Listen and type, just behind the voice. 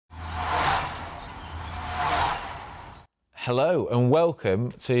Hello and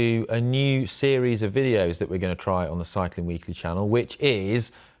welcome to a new series of videos that we're going to try on the Cycling Weekly channel, which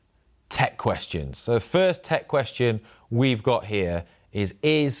is tech questions. So the first tech question we've got here is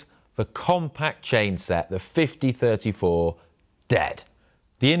the compact chainset, the 5034, dead?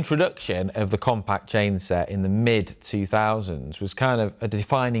 The introduction of the compact chainset in the mid-2000s was kind of a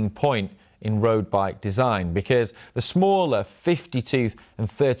defining point in road bike design, because the smaller 50-tooth and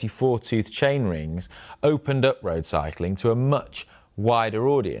 34-tooth chain rings opened up road cycling to a much wider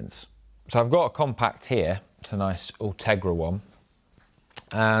audience. So I've got a compact here, it's a nice Ultegra one,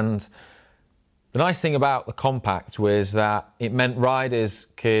 and the nice thing about the compact was that it meant riders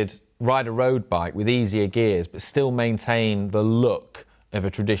could ride a road bike with easier gears but still maintain the look of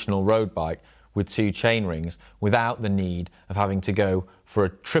a traditional road bike with two chain rings without the need of having to go for a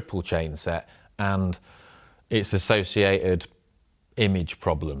triple chain set and its associated image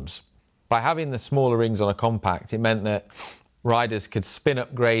problems. By having the smaller rings on a compact, it meant that riders could spin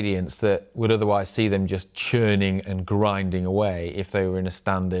up gradients that would otherwise see them just churning and grinding away if they were in a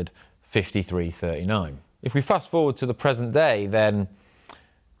standard 5339. If we fast forward to the present day, then,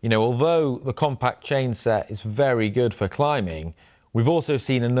 although the compact chain set is very good for climbing, we've also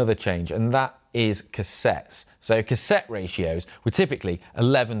seen another change, and that is cassettes. So cassette ratios were typically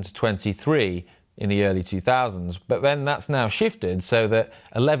 11:23 in the early 2000s, but then that's now shifted so that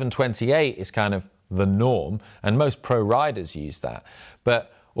 11:28 is kind of the norm, and most pro riders use that.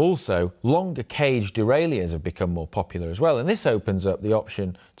 But also, longer cage derailleurs have become more popular as well, and this opens up the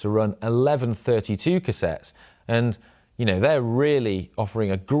option to run 11:32 cassettes, and they're really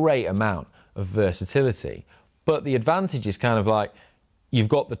offering a great amount of versatility. But the advantage is kind of like, you've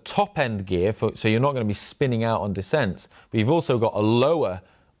got the top end gear, so you're not going to be spinning out on descents, but you've also got a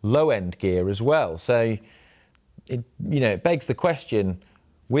low end gear as well. So it begs the question,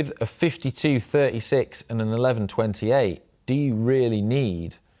 with a 5236 and an 1128, do you really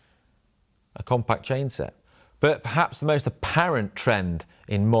need a compact chain set? But perhaps the most apparent trend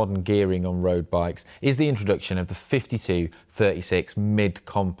in modern gearing on road bikes is the introduction of the 5236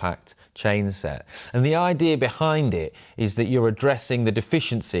 mid-compact chain set. And the idea behind it is that you're addressing the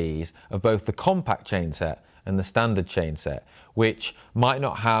deficiencies of both the compact chain set and the standard chain set, which might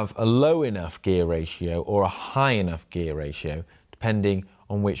not have a low enough gear ratio or a high enough gear ratio, depending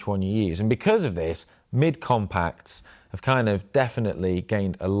on which one you use. And because of this, mid-compacts have kind of definitely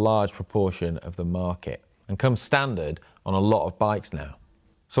gained a large proportion of the market and come standard on a lot of bikes now.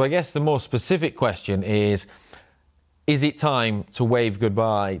 So I guess the more specific question is it time to wave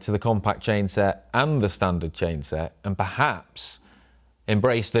goodbye to the compact chain set and the standard chain set, and perhaps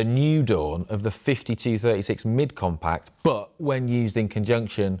embrace the new dawn of the 5236 mid-compact, but when used in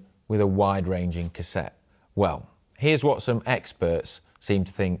conjunction with a wide-ranging cassette? Well, here's what some experts seem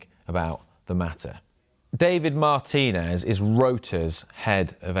to think about the matter. David Martinez is Rotor's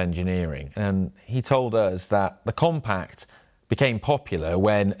head of engineering, and he told us that the compact became popular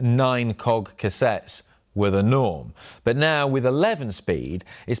when 9-cog cassettes were the norm. But now with 11-speed,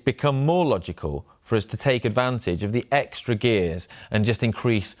 it's become more logical for us to take advantage of the extra gears and just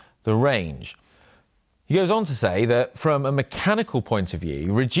increase the range. He goes on to say that from a mechanical point of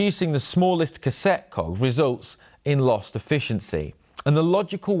view, reducing the smallest cassette cog results in lost efficiency. And the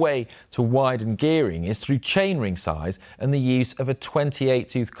logical way to widen gearing is through chainring size and the use of a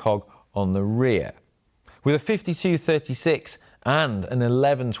 28-tooth cog on the rear. With a 5236 and an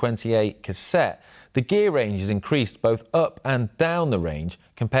 1128 cassette, the gear range is increased both up and down the range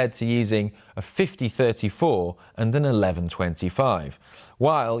compared to using a 5034 and an 1125,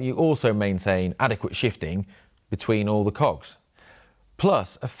 while you also maintain adequate shifting between all the cogs.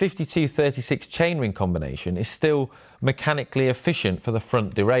 Plus, a 5236 chainring combination is still mechanically efficient for the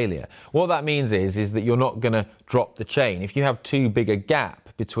front derailleur. What that means is that you're not going to drop the chain. If you have too big a gap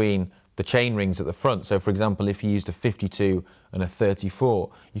between the chain rings at the front, so for example, if you used a 52 and a 34,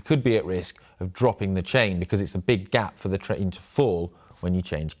 you could be at risk of dropping the chain because it's a big gap for the train to fall when you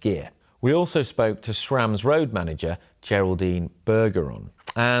change gear. We also spoke to SRAM's road manager, Geraldine Bergeron,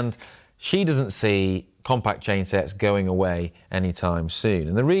 and she doesn't see compact chain sets going away anytime soon.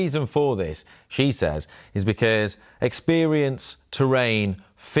 And the reason for this, she says, is because experience, terrain,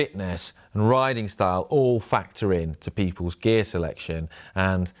 fitness and riding style all factor in to people's gear selection,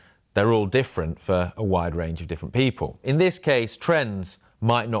 and they're all different for a wide range of different people. In this case, trends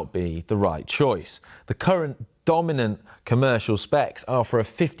might not be the right choice. The current dominant commercial specs are for a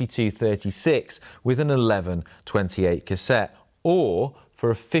 5236 with an 1128 cassette, or for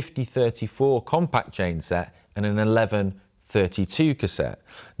a 5034 compact chain set and an 1132 cassette.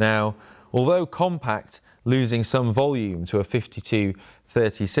 Now, although compact losing some volume to a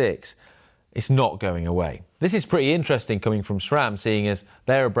 5236, it's not going away. This is pretty interesting coming from SRAM, seeing as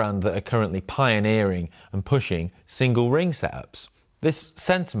they're a brand that are currently pioneering and pushing single ring setups. This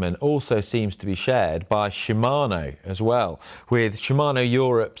sentiment also seems to be shared by Shimano as well, with Shimano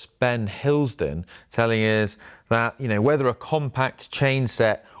Europe's Ben Hilsden telling us that, whether a compact chain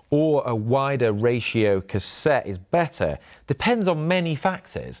set or a wider ratio cassette is better depends on many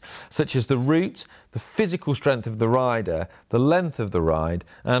factors, such as the route, the physical strength of the rider, the length of the ride,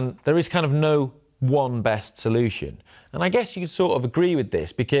 and there is kind of no one best solution. And I guess you could sort of agree with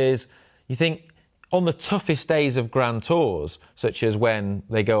this, because you think on the toughest days of Grand Tours, such as when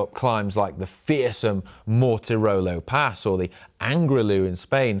they go up climbs like the fearsome Mortirolo Pass or the Angliru in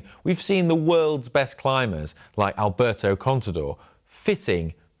Spain, we've seen the world's best climbers like Alberto Contador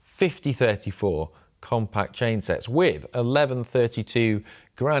fitting 5034 compact chain sets with 1132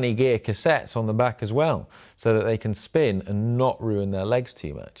 granny gear cassettes on the back as well, so that they can spin and not ruin their legs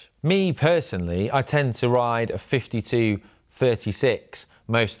too much. Me personally, I tend to ride a 5236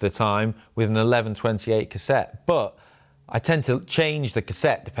 most of the time with an 1128 cassette, but I tend to change the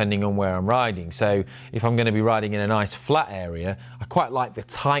cassette depending on where I'm riding. So if I'm going to be riding in a nice flat area, I quite like the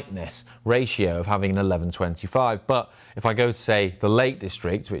tightness ratio of having an 1125. But if I go to, say, the Lake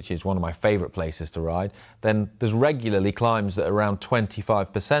District, which is one of my favourite places to ride, then there's regularly climbs that are around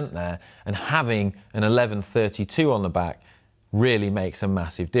 25% there, and having an 1132 on the back really makes a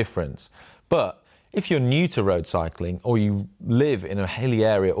massive difference. But if you're new to road cycling or you live in a hilly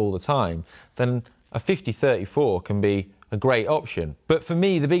area all the time, then a 5034 can be a great option. But for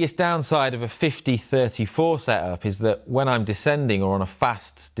me, the biggest downside of a 5034 setup is that when I'm descending or on a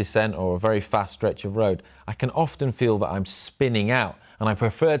fast descent or a very fast stretch of road, I can often feel that I'm spinning out, and I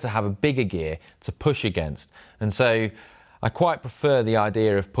prefer to have a bigger gear to push against. And so I quite prefer the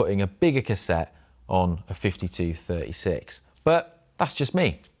idea of putting a bigger cassette on a 5236. But that's just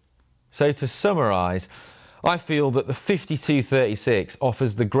me. So to summarise, I feel that the 5236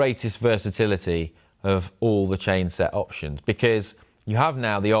 offers the greatest versatility of all the chain set options, because you have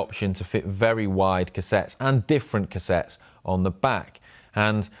now the option to fit very wide cassettes and different cassettes on the back,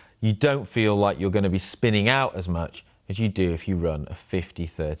 and you don't feel like you're going to be spinning out as much as you do if you run a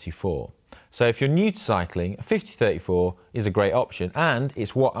 5034. So if you're new to cycling, a 5034 is a great option, and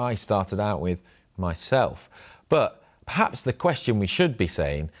it's what I started out with myself. But perhaps the question we should be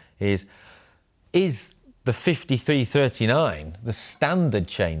saying is the 5339 the standard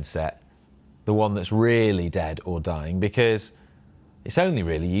chain set, the one that's really dead or dying? Because it's only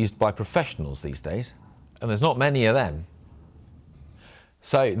really used by professionals these days, and there's not many of them.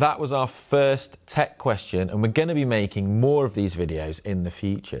 So that was our first tech question, and we're going to be making more of these videos in the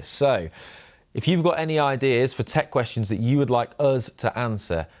future. So if you've got any ideas for tech questions that you would like us to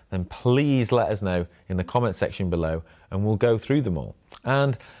answer, then please let us know in the comment section below, and we'll go through them all.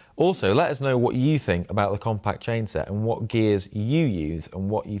 And also, let us know what you think about the compact chain set and what gears you use and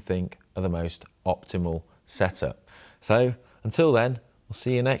what you think are the most optimal setup. So until then, we'll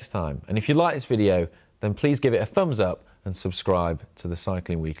see you next time. And if you like this video, then please give it a thumbs up and subscribe to the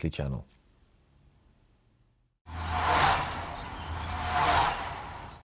Cycling Weekly channel.